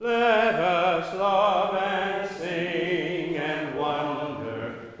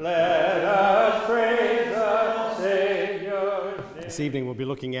evening we'll be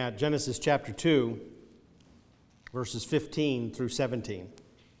looking at Genesis chapter 2, verses 15 through 17.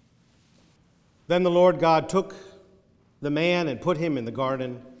 Then the Lord God took the man and put him in the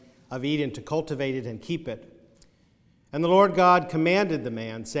garden of Eden to cultivate it and keep it. And the Lord God commanded the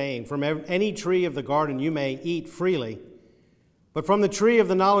man, saying, "From any tree of the garden you may eat freely, but from the tree of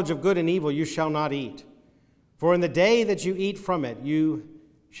the knowledge of good and evil you shall not eat. For in the day that you eat from it, you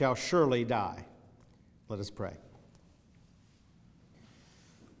shall surely die." Let us pray.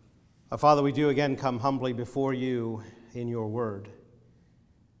 Father, we do again come humbly before you in your word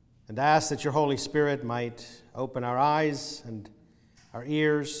and ask that your Holy Spirit might open our eyes and our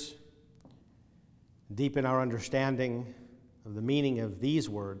ears, deepen our understanding of the meaning of these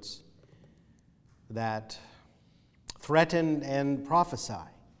words that threaten and prophesy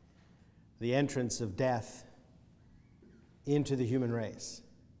the entrance of death into the human race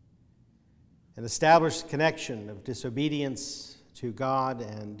and establish the connection of disobedience to God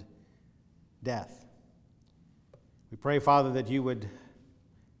and death. We pray, Father, that you would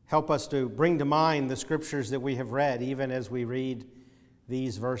help us to bring to mind the scriptures that we have read, even as we read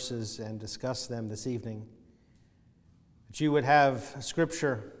these verses and discuss them this evening. That you would have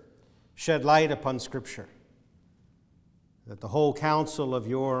Scripture shed light upon Scripture. That the whole counsel of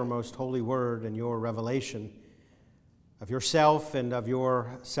your most holy word and your revelation of yourself and of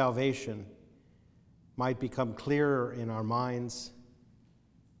your salvation might become clearer in our minds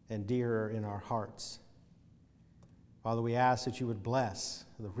and dearer in our hearts. Father, we ask that you would bless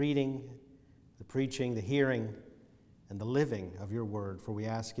the reading, the preaching, the hearing, and the living of your word, for we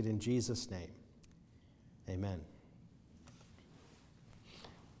ask it in Jesus' name. Amen.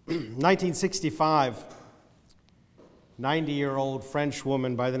 1965, 90-year-old French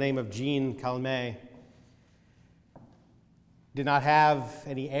woman by the name of Jeanne Calment did not have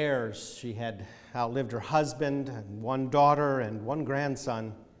any heirs. She had outlived her husband and one daughter and one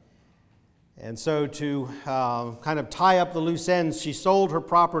grandson. And so to kind of tie up the loose ends, she sold her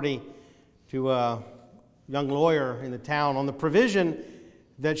property to a young lawyer in the town on the provision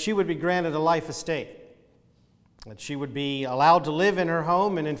that she would be granted a life estate, that she would be allowed to live in her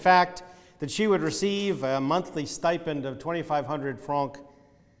home, and in fact, that she would receive a monthly stipend of 2,500 francs.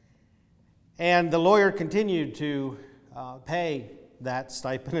 And the lawyer continued to pay that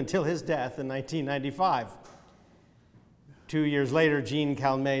stipend until his death in 1995. 2 years later, Jeanne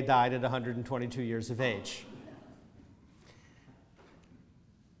Calment died at 122 years of age.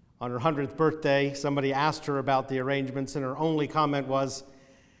 On her 100th birthday, somebody asked her about the arrangements, and her only comment was,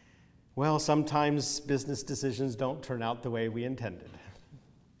 "Well, sometimes business decisions don't turn out the way we intended."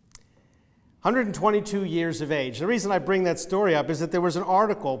 122 years of age. The reason I bring that story up is that there was an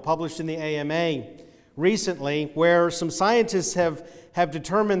article published in the AMA recently where some scientists have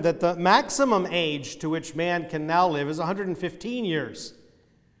determined that the maximum age to which man can now live is 115 years.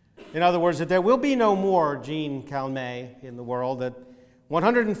 In other words, that there will be no more Jeanne Calment in the world, that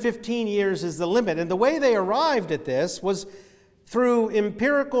 115 years is the limit. And the way they arrived at this was through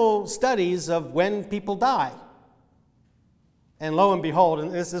empirical studies of when people die. And lo and behold,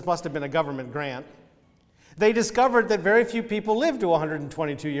 and this must have been a government grant, they discovered that very few people live to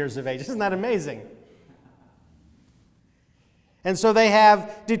 122 years of age. Isn't that amazing? And so they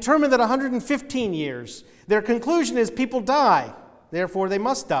have determined that 115 years, their conclusion is people die, therefore they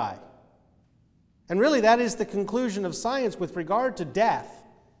must die. And really that is the conclusion of science with regard to death.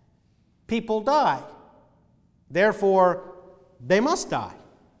 People die, therefore they must die.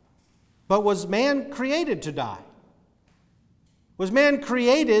 But was man created to die? Was man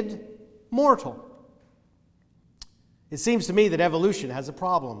created mortal? It seems to me that evolution has a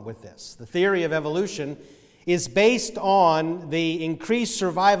problem with this. The theory of evolution is based on the increased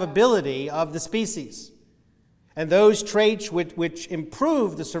survivability of the species. And those traits which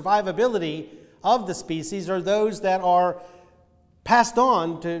improve the survivability of the species are those that are passed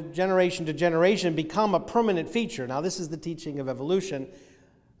on to generation, become a permanent feature. Now, this is the teaching of evolution,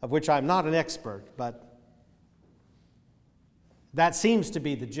 of which I'm not an expert, but that seems to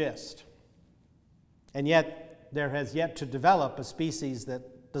be the gist. And yet, there has yet to develop a species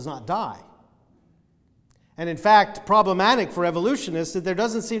that does not die. And in fact, problematic for evolutionists that there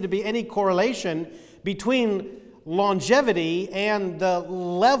doesn't seem to be any correlation between longevity and the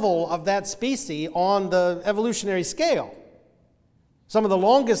level of that species on the evolutionary scale. Some of the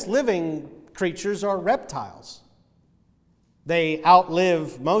longest living creatures are reptiles. They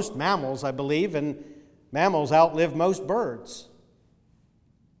outlive most mammals, I believe, and mammals outlive most birds.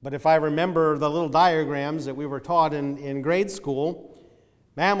 But if I remember the little diagrams that we were taught in grade school,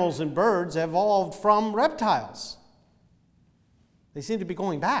 mammals and birds evolved from reptiles. They seem to be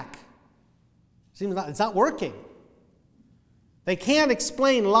going back. It's not working. They can't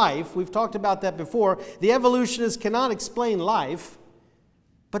explain life. We've talked about that before. The evolutionists cannot explain life,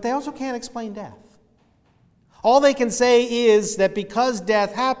 but they also can't explain death. All they can say is that because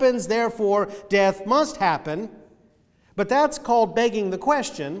death happens, therefore death must happen. But that's called begging the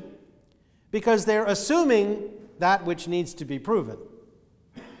question, because they're assuming that which needs to be proven.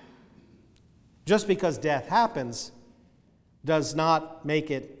 Just because death happens does not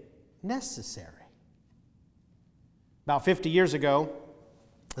make it necessary. About 50 years ago,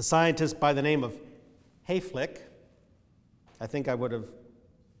 a scientist by the name of Hayflick, I think I would have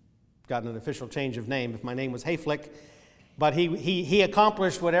gotten an official change of name if my name was Hayflick, but he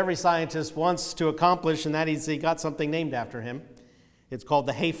accomplished what every scientist wants to accomplish, and that is he got something named after him. It's called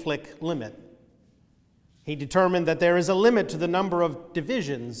the Hayflick limit. He determined that there is a limit to the number of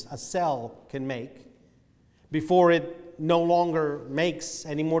divisions a cell can make before it no longer makes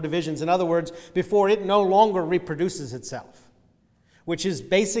any more divisions. In other words, before it no longer reproduces itself, which is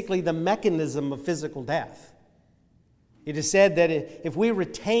basically the mechanism of physical death. It is said that if we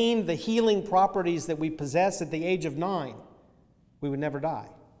retained the healing properties that we possess at the age of 9, we would never die.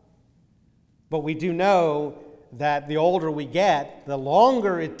 But we do know that the older we get, the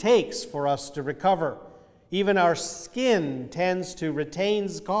longer it takes for us to recover. Even our skin tends to retain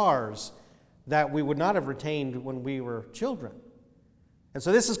scars that we would not have retained when we were children. And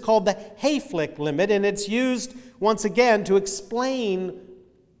so this is called the Hayflick limit, and it's used once again to explain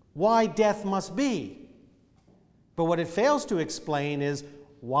why death must be. But what it fails to explain is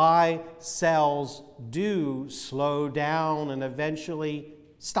why cells do slow down and eventually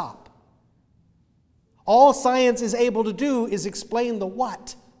stop. All science is able to do is explain the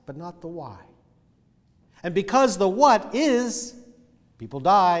what, but not the why. And because the what is, people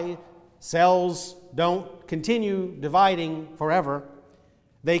die, cells don't continue dividing forever,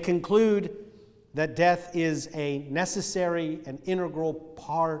 they conclude that death is a necessary and integral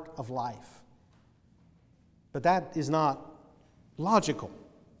part of life. But that is not logical.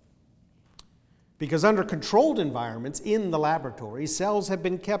 Because under controlled environments in the laboratory, cells have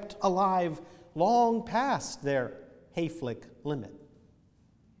been kept alive long past their Hayflick limit.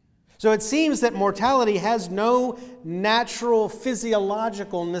 So it seems that mortality has no natural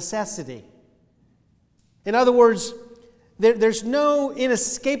physiological necessity. In other words, there's no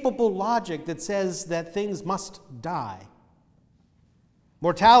inescapable logic that says that things must die.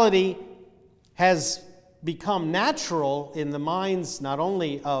 Mortality has become natural in the minds not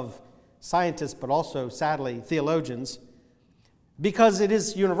only of scientists but also, sadly, theologians, because it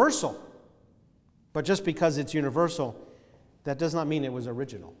is universal. But just because it's universal, that does not mean it was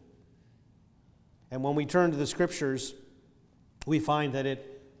original. And when we turn to the Scriptures, we find that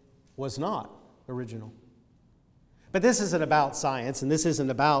it was not original. But this isn't about science, and this isn't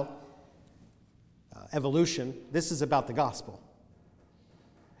about evolution. This is about the gospel.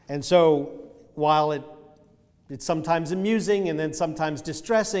 And so, while it's sometimes amusing and then sometimes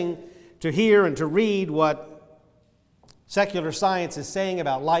distressing to hear and to read what secular science is saying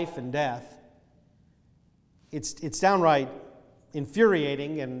about life and death, it's downright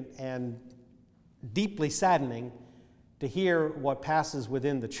infuriating and deeply saddening to hear what passes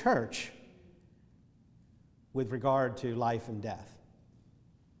within the church with regard to life and death.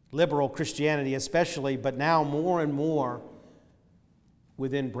 Liberal Christianity especially, but now more and more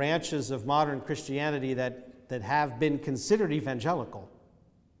within branches of modern Christianity that have been considered evangelical.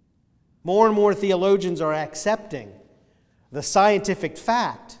 More and more theologians are accepting the scientific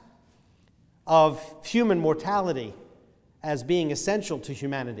fact of human mortality as being essential to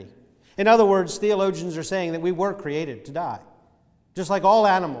humanity. In other words, theologians are saying that we were created to die, just like all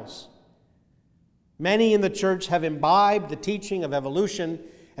animals. Many in the church have imbibed the teaching of evolution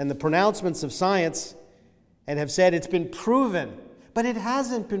and the pronouncements of science and have said it's been proven, but it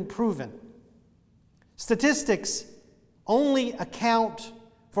hasn't been proven. Statistics only account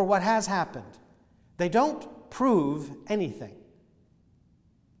for what has happened. They don't prove anything.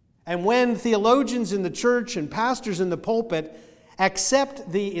 And when theologians in the church and pastors in the pulpit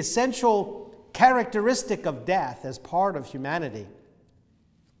accept the essential characteristic of death as part of humanity,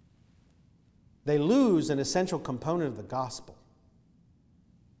 they lose an essential component of the gospel.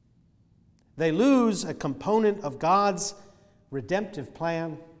 They lose a component of God's redemptive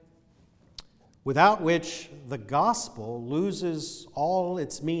plan, without which the gospel loses all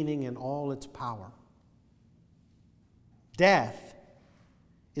its meaning and all its power. Death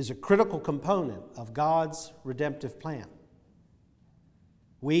is a critical component of God's redemptive plan.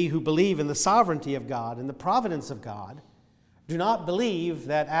 We who believe in the sovereignty of God and the providence of God do not believe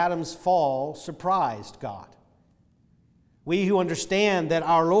that Adam's fall surprised God. We who understand that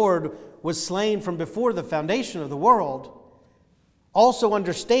our Lord was slain from before the foundation of the world also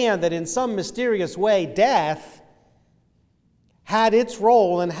understand that in some mysterious way, death had its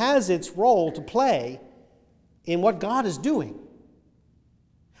role and has its role to play in what God is doing.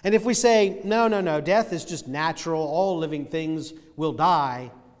 And if we say, no, death is just natural, all living things will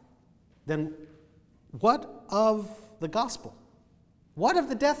die, then what of the gospel? What of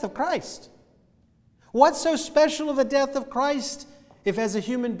the death of Christ? What's so special of the death of Christ if as a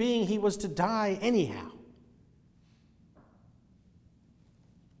human being he was to die anyhow?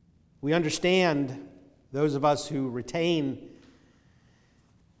 We understand, those of us who retain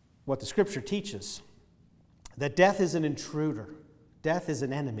what the Scripture teaches, that death is an intruder. Death is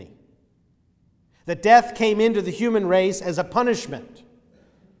an enemy. That death came into the human race as a punishment.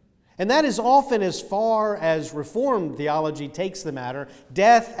 And that is often, as far as Reformed theology takes the matter,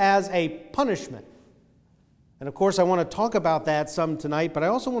 death as a punishment. And of course, I want to talk about that some tonight, but I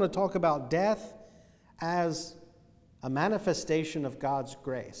also want to talk about death as a manifestation of God's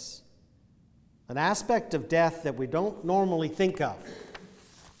grace. An aspect of death that we don't normally think of.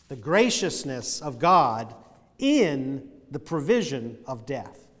 The graciousness of God in the provision of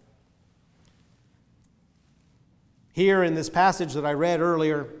death. Here in this passage that I read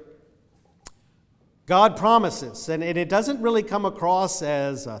earlier, God promises, and it doesn't really come across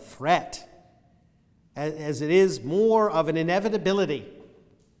as a threat, as it is more of an inevitability,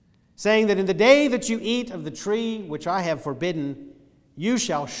 saying that in the day that you eat of the tree which I have forbidden, you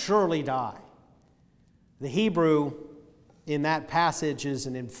shall surely die. The Hebrew in that passage is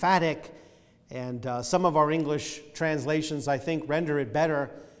an emphatic, and some of our English translations, I think, render it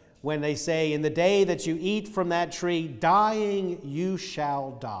better when they say, in the day that you eat from that tree, dying you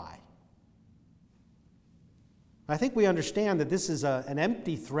shall die. I think we understand that this is an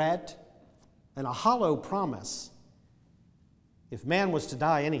empty threat and a hollow promise if man was to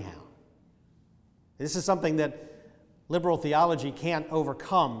die anyhow. This is something that liberal theology can't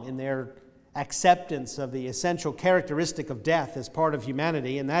overcome in their acceptance of the essential characteristic of death as part of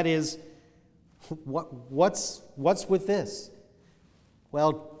humanity, and that is, what's with this?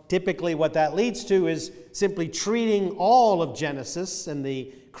 Well, typically what that leads to is simply treating all of Genesis and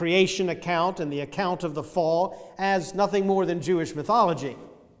the creation account and the account of the fall as nothing more than Jewish mythology.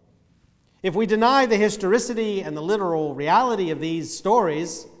 If we deny the historicity and the literal reality of these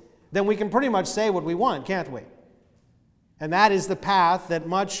stories, then we can pretty much say what we want, can't we? And that is the path that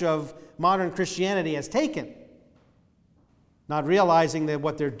much of modern Christianity has taken. Not realizing that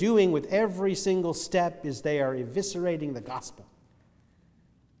what they're doing with every single step is they are eviscerating the gospel.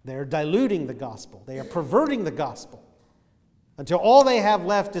 They are diluting the gospel. They are perverting the gospel until all they have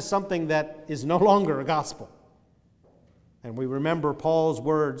left is something that is no longer a gospel. And we remember Paul's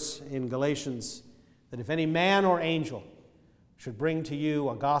words in Galatians that if any man or angel should bring to you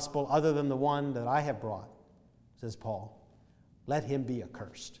a gospel other than the one that I have brought, says Paul, let him be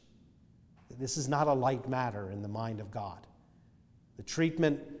accursed. This is not a light matter in the mind of God. The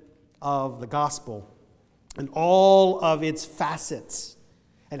treatment of the gospel and all of its facets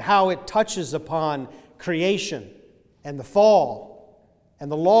and how it touches upon creation and the fall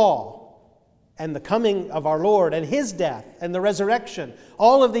and the law and the coming of our Lord and His death and the resurrection.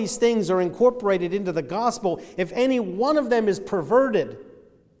 All of these things are incorporated into the gospel. If any one of them is perverted,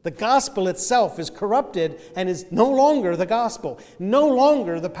 the gospel itself is corrupted and is no longer the gospel, no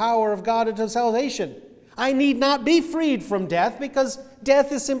longer the power of God unto salvation. I need not be freed from death because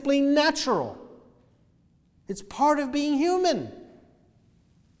death is simply natural. It's part of being human.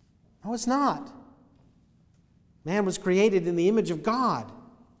 No, it's not. Man was created in the image of God.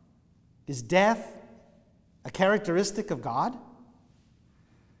 Is death a characteristic of God?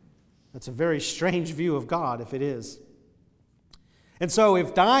 That's a very strange view of God if it is. And so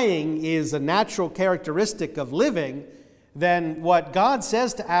if dying is a natural characteristic of living, then what God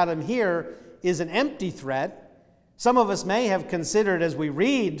says to Adam here is an empty threat. Some of us may have considered as we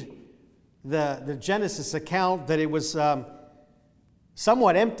read the Genesis account that it was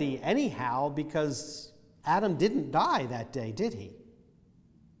somewhat empty anyhow because Adam didn't die that day, did he?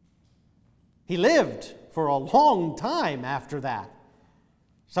 He lived for a long time after that,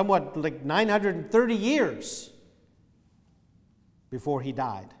 somewhat like 930 years before he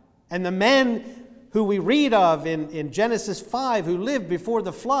died. And the men who we read of in Genesis 5 who lived before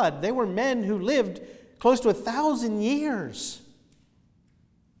the flood, they were men who lived close to 1,000 years.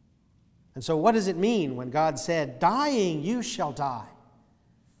 And so what does it mean when God said, dying you shall die?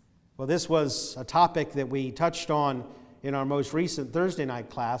 Well, this was a topic that we touched on in our most recent Thursday night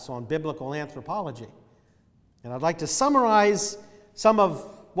class on biblical anthropology. And I'd like to summarize some of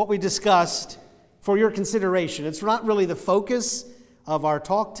what we discussed for your consideration. It's not really the focus of our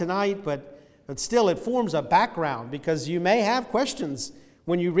talk tonight, but but still it forms a background, because you may have questions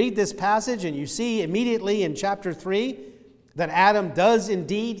when you read this passage and you see immediately in chapter 3 that Adam does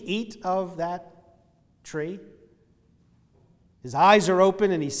indeed eat of that tree. His eyes are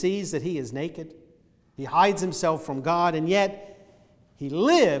open and he sees that he is naked. He hides himself from God, and yet he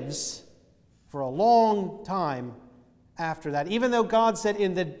lives for a long time after that. Even though God said,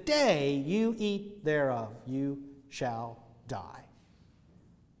 in the day you eat thereof, you shall die.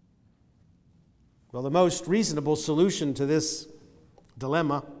 Well, the most reasonable solution to this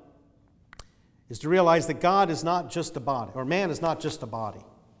dilemma is to realize that God is not just a body, or man is not just a body.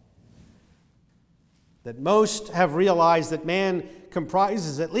 That most have realized that man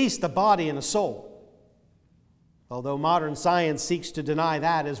comprises at least a body and a soul. Although modern science seeks to deny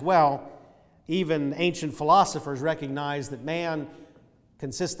that as well, even ancient philosophers recognize that man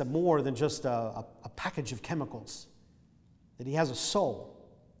consists of more than just a package of chemicals, that he has a soul.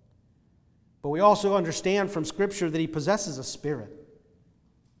 But we also understand from Scripture that he possesses a spirit.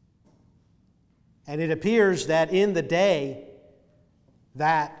 And it appears that in the day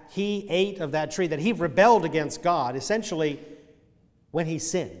that he ate of that tree, that he rebelled against God, essentially when he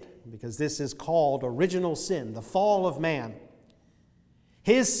sinned, because this is called original sin, the fall of man,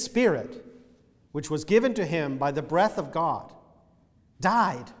 his spirit, which was given to him by the breath of God,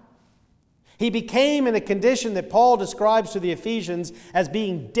 died. He became in a condition that Paul describes to the Ephesians as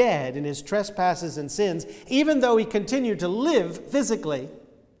being dead in his trespasses and sins, even though he continued to live physically,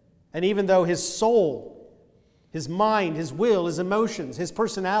 and even though his soul, his mind, his will, his emotions, his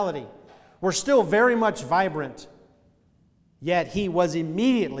personality were still very much vibrant, yet he was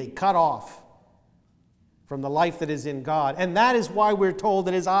immediately cut off from the life that is in God. And that is why we're told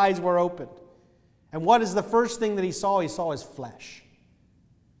that his eyes were opened. And what is the first thing that he saw? He saw his flesh.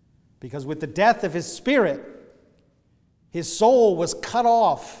 Because with the death of his spirit, his soul was cut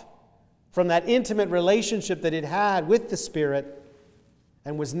off from that intimate relationship that it had with the Spirit,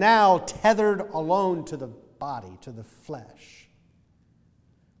 and was now tethered alone to the body, to the flesh.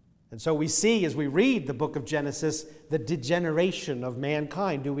 And so we see, as we read the book of Genesis, the degeneration of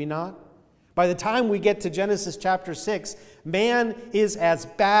mankind, do we not? By the time we get to Genesis chapter 6, man is as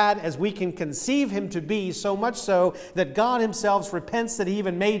bad as we can conceive him to be, so much so that God himself repents that he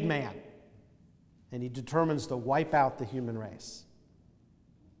even made man, and he determines to wipe out the human race.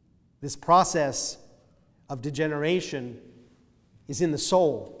 This process of degeneration is in the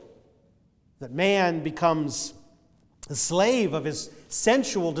soul, that man becomes a slave of his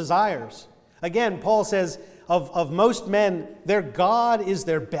sensual desires. Again, Paul says of most men, their God is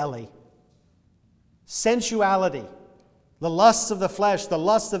their belly. Sensuality, the lusts of the flesh, the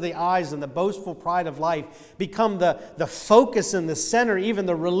lusts of the eyes, and the boastful pride of life become the focus and the center, even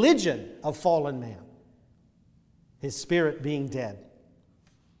the religion of fallen man, his spirit being dead.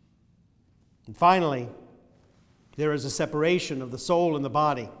 And finally, there is a separation of the soul and the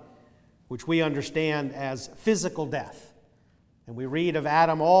body, which we understand as physical death. And we read of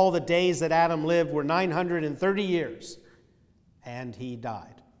Adam, all the days that Adam lived were 930 years, and he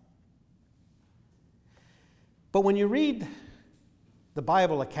died. But when you read the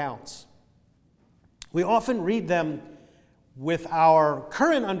Bible accounts, we often read them with our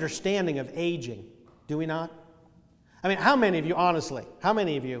current understanding of aging, do we not? I mean, how many of you, honestly, how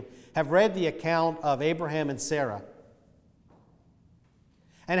many of you have read the account of Abraham and Sarah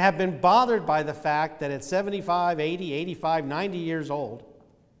and have been bothered by the fact that at 75, 80, 85, 90 years old,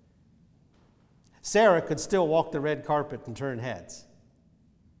 Sarah could still walk the red carpet and turn heads?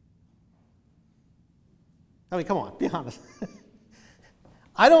 I mean, come on, be honest.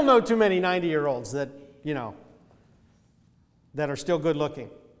 I don't know too many 90-year-olds that, that are still good looking.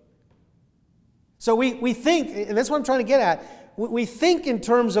 So we think, and that's what I'm trying to get at, we think in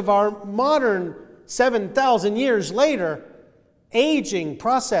terms of our modern 7,000 years later aging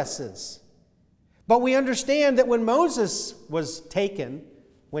processes. But we understand that when Moses was taken,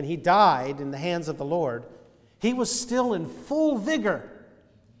 when he died in the hands of the Lord, he was still in full vigor.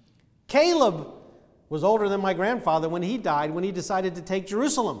 Caleb was older than my grandfather when he died, when he decided to take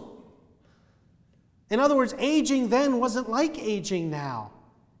Jerusalem. In other words, aging then wasn't like aging now.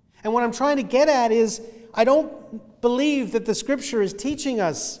 And what I'm trying to get at is, I don't believe that the Scripture is teaching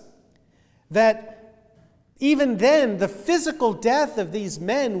us that even then the physical death of these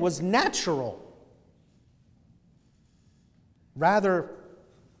men was natural. Rather,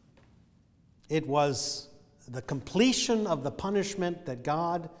 it was the completion of the punishment that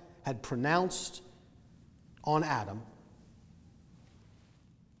God had pronounced on Adam,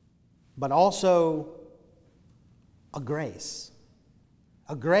 but also a grace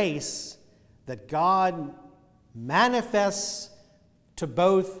that God manifests to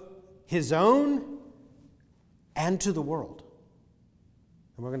both his own and to the world.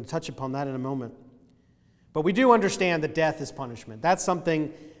 And we're going to touch upon that in a moment. But we do understand that death is punishment. That's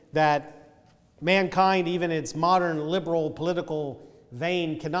something that mankind, even in its modern liberal political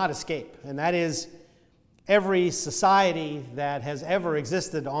vein, cannot escape. And that is, every society that has ever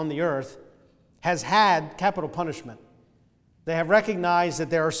existed on the earth has had capital punishment. They have recognized that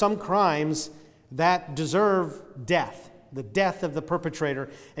there are some crimes that deserve death, the death of the perpetrator.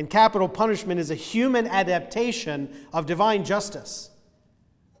 And capital punishment is a human adaptation of divine justice.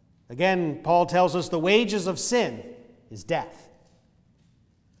 Again, Paul tells us the wages of sin is death.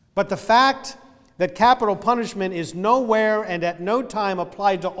 But the fact that capital punishment is nowhere and at no time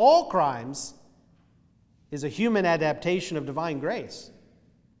applied to all crimes is a human adaptation of divine grace.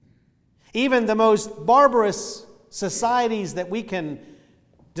 Even the most barbarous societies that we can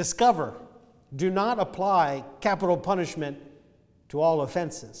discover do not apply capital punishment to all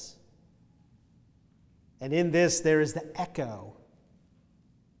offenses. And in this, there is the echo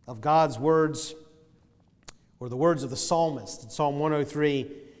of God's words, or the words of the psalmist in Psalm 103.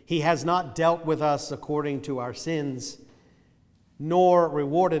 He has not dealt with us according to our sins, nor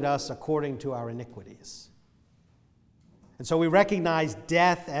rewarded us according to our iniquities. And so we recognize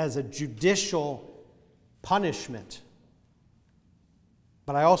death as a judicial punishment.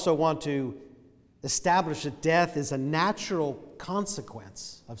 But I also want to establish that death is a natural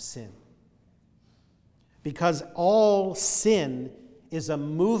consequence of sin. Because all sin is a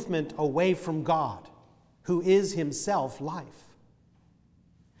movement away from God, who is himself life.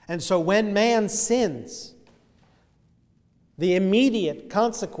 And so when man sins, the immediate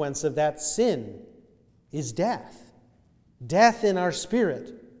consequence of that sin is death. Death in our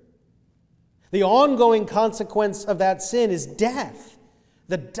spirit. The ongoing consequence of that sin is death,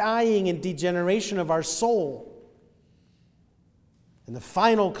 the dying and degeneration of our soul. And the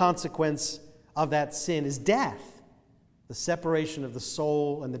final consequence of that sin is death, the separation of the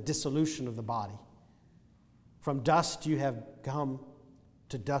soul and the dissolution of the body. From dust you have come,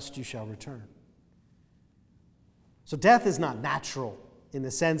 to dust you shall return. So death is not natural in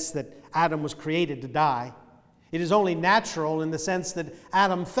the sense that Adam was created to die. It is only natural in the sense that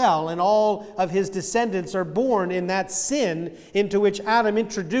Adam fell, and all of his descendants are born in that sin into which Adam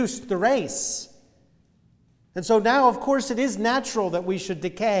introduced the race. And so now, of course, it is natural that we should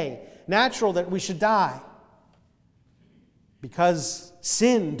decay, natural that we should die, because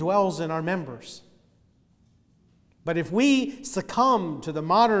sin dwells in our members. But if we succumb to the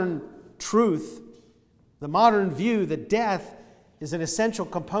modern truth, the modern view that death is an essential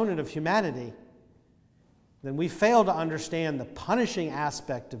component of humanity, then we fail to understand the punishing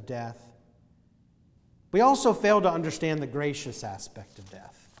aspect of death. We also fail to understand the gracious aspect of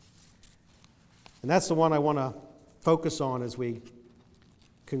death. And that's the one I want to focus on as we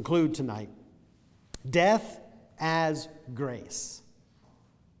conclude tonight. Death as grace.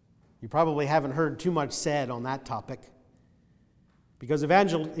 You probably haven't heard too much said on that topic, because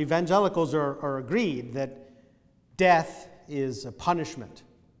evangelicals are agreed that death is a punishment,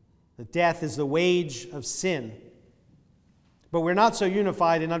 that death is the wage of sin. But we're not so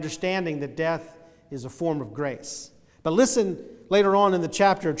unified in understanding that death is a form of grace. But listen later on in the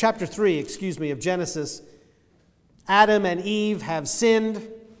chapter 3, of Genesis. Adam and Eve have sinned.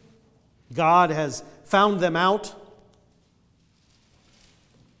 God has found them out.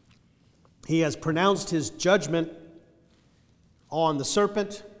 He has pronounced his judgment on the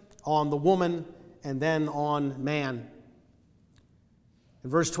serpent, on the woman, and then on man. In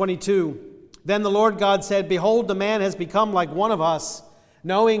verse 22, then the Lord God said, behold, the man has become like one of us,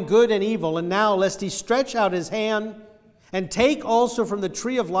 knowing good and evil, and now lest he stretch out his hand and take also from the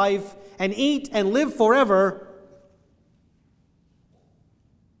tree of life and eat and live forever.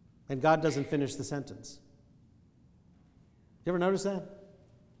 And God doesn't finish the sentence. You ever notice that?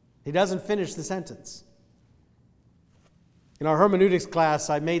 He doesn't finish the sentence. In our hermeneutics class,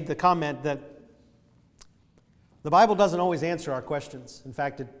 I made the comment that the Bible doesn't always answer our questions. In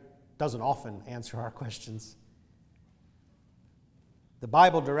fact, it doesn't often answer our questions. The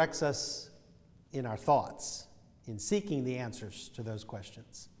Bible directs us in our thoughts, in seeking the answers to those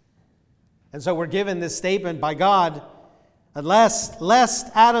questions. And so we're given this statement by God, lest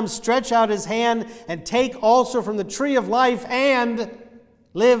Adam stretch out his hand and take also from the tree of life and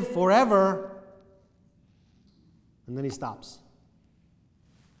live forever. And then he stops.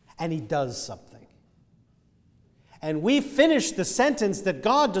 And he does something. And we finish the sentence that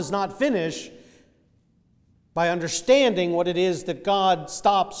God does not finish by understanding what it is that God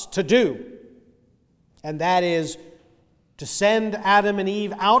stops to do. And that is to send Adam and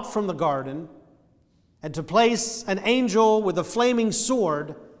Eve out from the garden and to place an angel with a flaming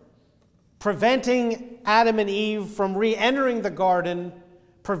sword preventing Adam and Eve from re-entering the garden,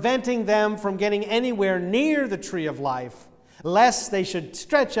 preventing them from getting anywhere near the tree of life, lest they should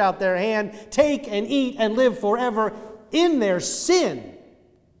stretch out their hand, take and eat and live forever in their sin.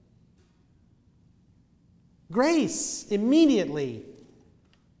 Grace immediately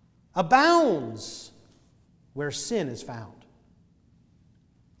abounds where sin is found.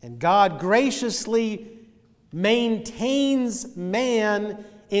 And God graciously maintains man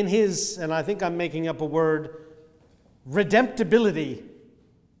in his, and I think I'm making up a word, redemptibility,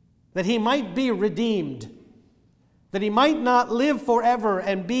 that he might be redeemed, that he might not live forever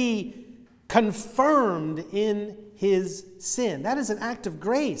and be confirmed in his sin. That is an act of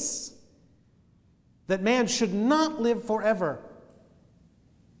grace, that man should not live forever.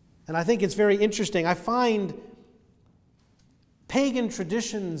 And I think it's very interesting. I find pagan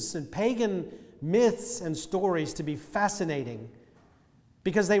traditions and pagan myths and stories to be fascinating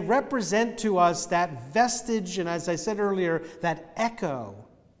because they represent to us that vestige, and as I said earlier, that echo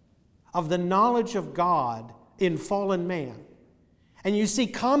of the knowledge of God in fallen man. And you see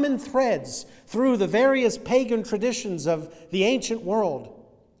common threads through the various pagan traditions of the ancient world,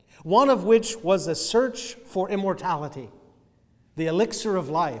 one of which was a search for immortality, the elixir of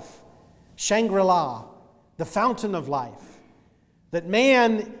life, Shangri-La, the fountain of life, that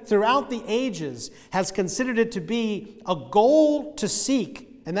man throughout the ages has considered it to be a goal to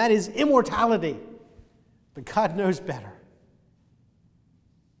seek, and that is immortality. But God knows better.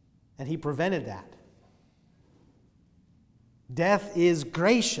 And he prevented that. Death is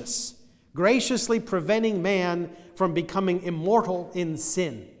gracious, graciously preventing man from becoming immortal in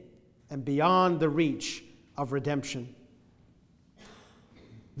sin and beyond the reach of redemption.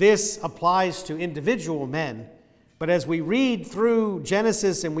 This applies to individual men, but as we read through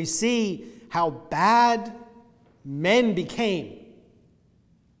Genesis and we see how bad men became,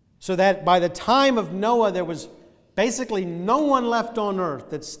 so that by the time of Noah there was basically no one left on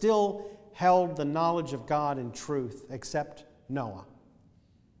earth that still held the knowledge of God and truth except Noah.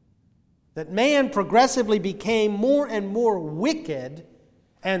 That man progressively became more and more wicked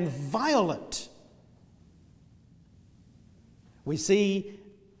and violent. We see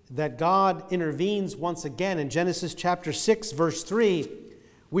that God intervenes once again in Genesis chapter 6, verse 3.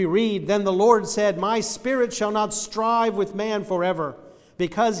 We read, "Then the Lord said, My spirit shall not strive with man forever,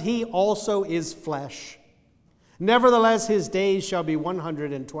 because he also is flesh. Nevertheless, his days shall be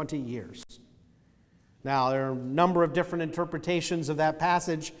 120 years. Now, there are a number of different interpretations of that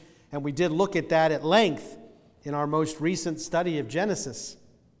passage, and we did look at that at length in our most recent study of Genesis.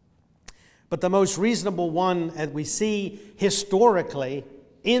 But the most reasonable one, as we see historically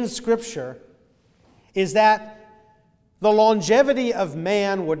in Scripture, is that the longevity of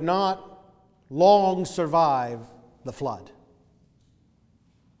man would not long survive the flood,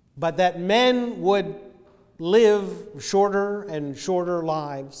 but that men would live shorter and shorter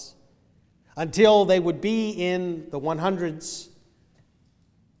lives until they would be in the 100s.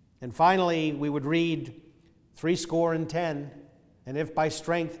 And finally, we would read 70, and if by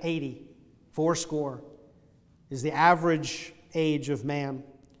strength 80, 80 is the average age of man.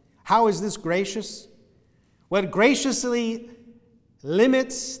 How is this gracious? Well, it graciously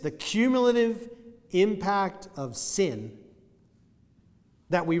limits the cumulative impact of sin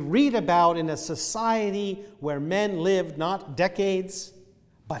that we read about in a society where men lived not decades,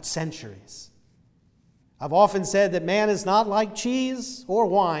 but centuries. I've often said that man is not like cheese or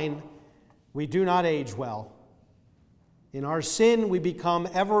wine. We do not age well. In our sin, we become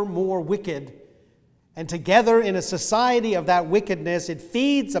ever more wicked. And together in a society of that wickedness, it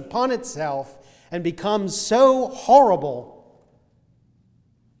feeds upon itself and becomes so horrible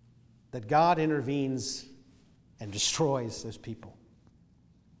that God intervenes and destroys those people.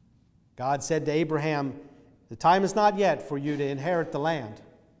 God said to Abraham, "The time is not yet for you to inherit the land,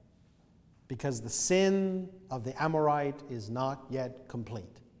 because the sin of the Amorite is not yet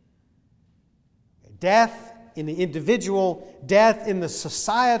complete." Death in the individual, death in the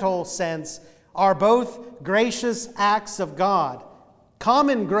societal sense are both gracious acts of God.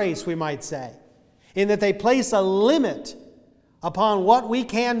 Common grace, we might say, in that they place a limit upon what we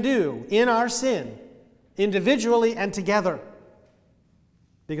can do in our sin, individually and together.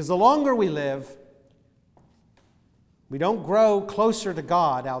 Because the longer we live, we don't grow closer to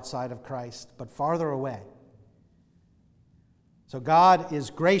God outside of Christ, but farther away. So God is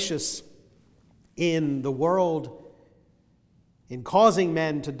gracious in the world in causing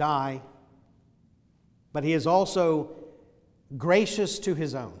men to die, but he is also gracious to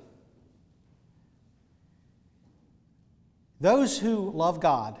his own. Those who love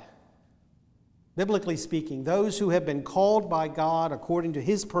God, biblically speaking, those who have been called by God according to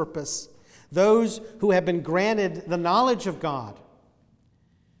his purpose, those who have been granted the knowledge of God,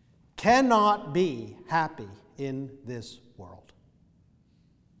 cannot be happy in this world.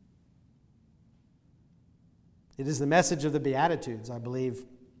 It is the message of the Beatitudes, I believe,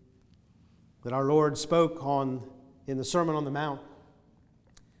 that our Lord spoke on in the Sermon on the Mount,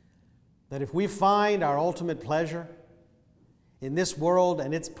 that if we find our ultimate pleasure in this world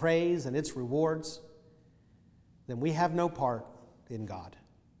and its praise and its rewards, then we have no part in God.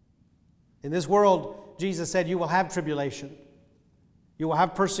 In this world, Jesus said, you will have tribulation. You will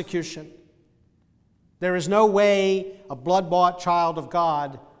have persecution. There is no way a blood-bought child of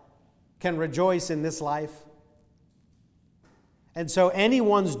God can rejoice in this life. And so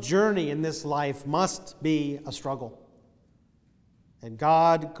anyone's journey in this life must be a struggle. And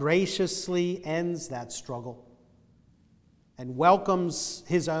God graciously ends that struggle and welcomes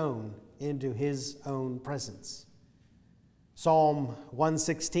His own into His own presence. Psalm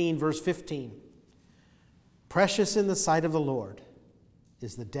 116, verse 15. Precious in the sight of the Lord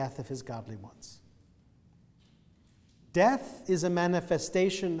is the death of His godly ones. Death is a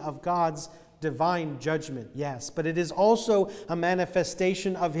manifestation of God's divine judgment, yes, but it is also a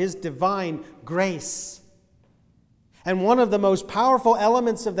manifestation of His divine grace. And one of the most powerful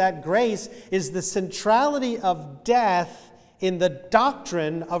elements of that grace is the centrality of death in the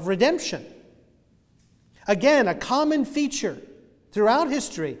doctrine of redemption. Again, a common feature throughout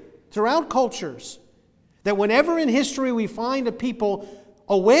history, throughout cultures, that whenever in history we find a people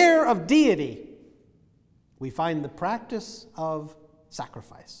aware of deity, we find the practice of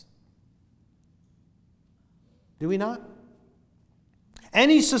sacrifice. Do we not?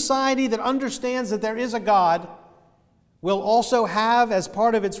 Any society that understands that there is a God will also have, as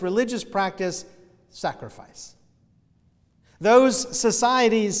part of its religious practice, sacrifice. Those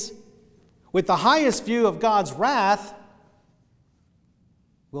societies with the highest view of God's wrath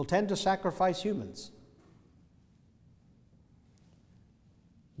will tend to sacrifice humans.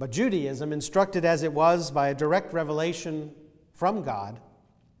 But Judaism, instructed as it was by a direct revelation from God,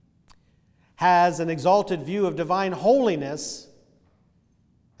 has an exalted view of divine holiness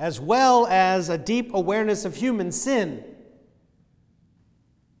as well as a deep awareness of human sin.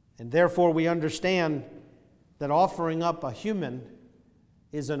 And therefore we understand that offering up a human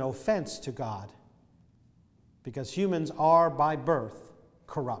is an offense to God, because humans are by birth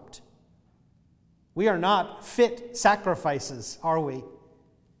corrupt. We are not fit sacrifices, are we,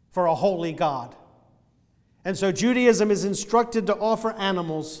 for a holy God? And so Judaism is instructed to offer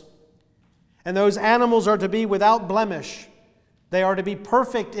animals, and those animals are to be without blemish. They are to be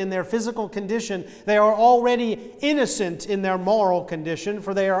perfect in their physical condition. They are already innocent in their moral condition,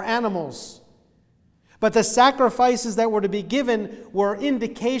 for they are animals. But the sacrifices that were to be given were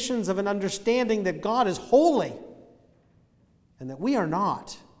indications of an understanding that God is holy and that we are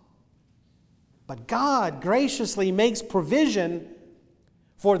not. But God graciously makes provision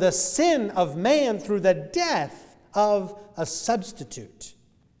for the sin of man through the death of a substitute.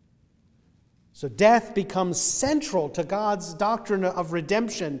 So death becomes central to God's doctrine of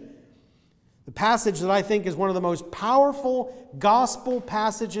redemption. The passage that I think is one of the most powerful gospel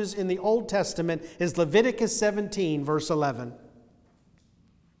passages in the Old Testament is Leviticus 17, verse 11.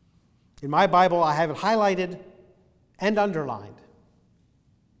 In my Bible, I have it highlighted and underlined.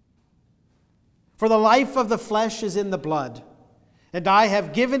 For the life of the flesh is in the blood, and I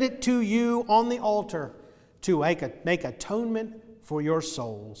have given it to you on the altar to make atonement for your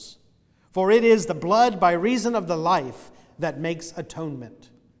souls. For it is the blood by reason of the life that makes atonement.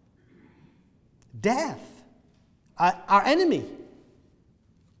 Death, our enemy,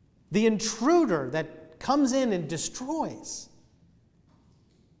 the intruder that comes in and destroys,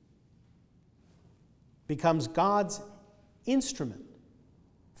 becomes God's instrument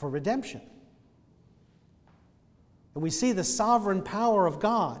for redemption. And we see the sovereign power of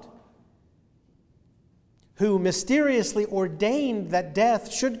God, who mysteriously ordained that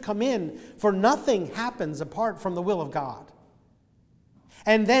death should come in, for nothing happens apart from the will of God.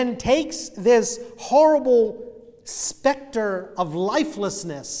 And then takes this horrible specter of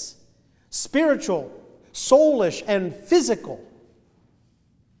lifelessness, spiritual, soulish, and physical,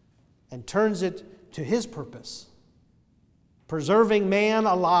 and turns it to His purpose, preserving man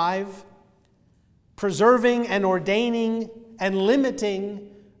alive, preserving and ordaining and limiting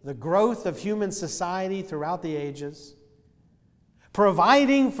the growth of human society throughout the ages,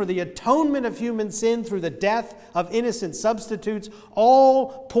 providing for the atonement of human sin through the death of innocent substitutes,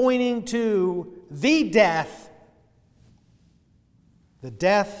 all pointing to the death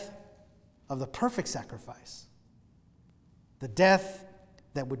of the perfect sacrifice, the death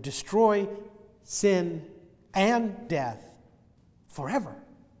that would destroy sin and death forever.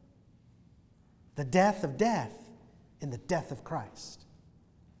 the death of death in the death of Christ.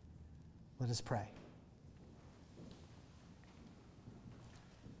 Let us pray.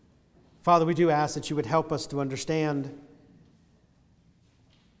 Father, we do ask that you would help us to understand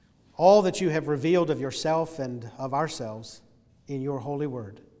all that you have revealed of yourself and of ourselves in your holy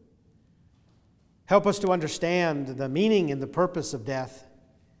word. Help us to understand the meaning and the purpose of death,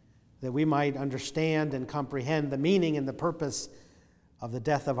 that we might understand and comprehend the meaning and the purpose of the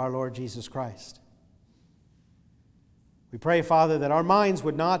death of our Lord Jesus Christ. We pray, Father, that our minds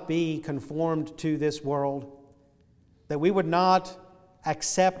would not be conformed to this world, that we would not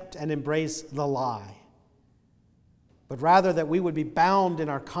accept and embrace the lie, but rather that we would be bound in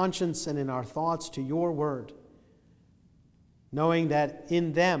our conscience and in our thoughts to your word, knowing that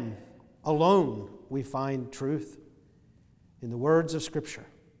in them alone we find truth, in the words of Scripture.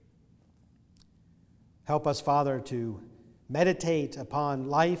 Help us, Father, to meditate upon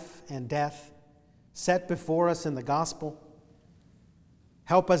life and death set before us in the gospel.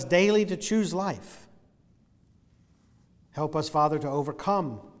 Help us daily to choose life. Help us, Father, to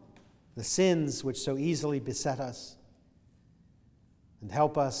overcome the sins which so easily beset us. And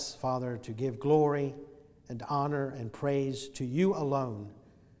help us, Father, to give glory and honor and praise to you alone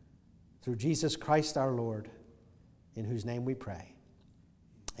through Jesus Christ our Lord, in whose name we pray.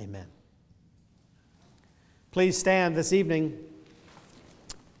 Amen. Please stand this evening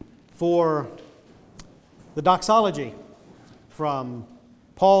for the doxology from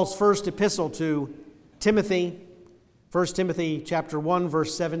Paul's first epistle to Timothy, 1 Timothy chapter 1,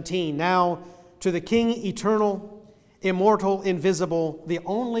 verse 17. Now to the King eternal, immortal, invisible, the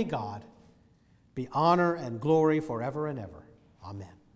only God, be honor and glory forever and ever. Amen.